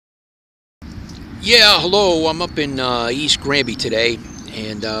Yeah, hello. I'm up in East Granby today,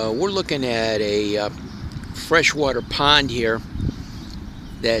 and we're looking at a freshwater pond here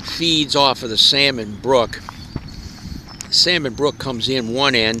that feeds off of the salmon brook. The salmon brook comes in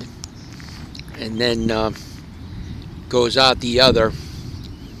one end and then goes out the other.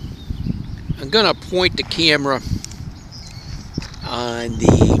 I'm going to point the camera on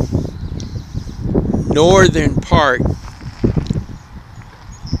the northern part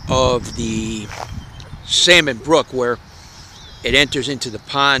of the salmon brook where it enters into the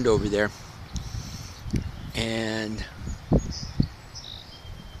pond over there, and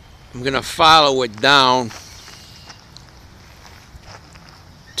I'm going to follow it down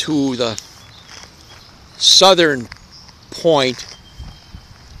to the southern point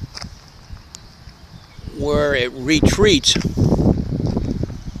where it retreats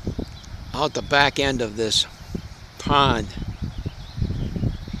out the back end of this pond.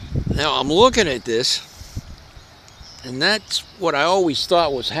 Now I'm looking at this, and that's what I always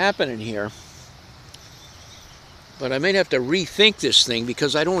thought was happening here. But I may have to rethink this thing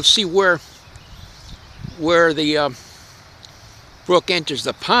because I don't see where the brook enters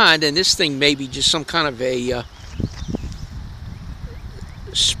the pond, and this thing may be just some kind of a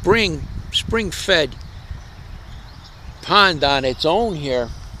spring-fed pond on its own here,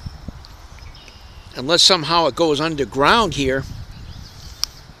 unless somehow it goes underground here.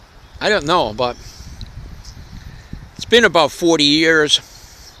 I don't know, but it's been about 40 years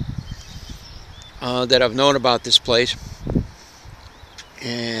that I've known about this place,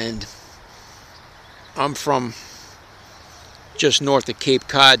 and I'm from just north of Cape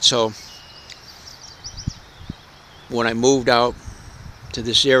Cod, so when I moved out to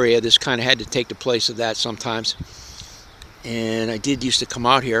this area, this kind of had to take the place of that sometimes. And I did used to come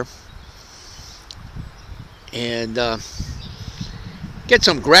out here and get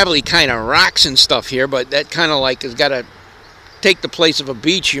some gravelly kind of rocks and stuff here, but that kind of like has got to take the place of a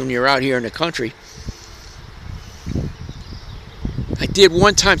beach when you're out here in the country. I did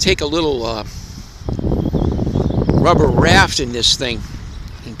one time take a little rubber raft in this thing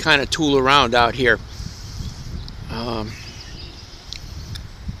and kind of tool around out here.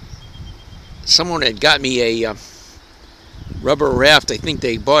 Someone had got me a rubber raft. I think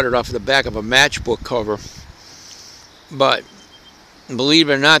they bought it off the back of a matchbook cover, but believe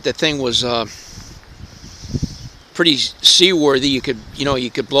it or not, the thing was pretty seaworthy. You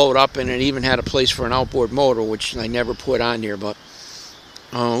could blow it up, and it even had a place for an outboard motor, which I never put on here, but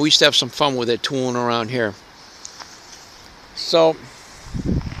we used to have some fun with it tooling around here. So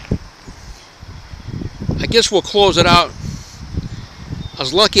I guess we'll close it out. I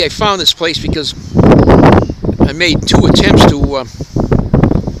was lucky I found this place because I made 2 attempts to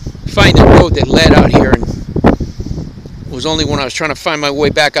find the road that led out here, and it was only when I was trying to find my way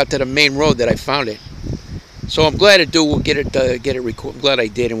back out to the main road that I found it. So I'm glad we'll get it recorded. I'm glad I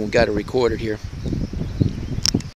did, and we got it recorded here.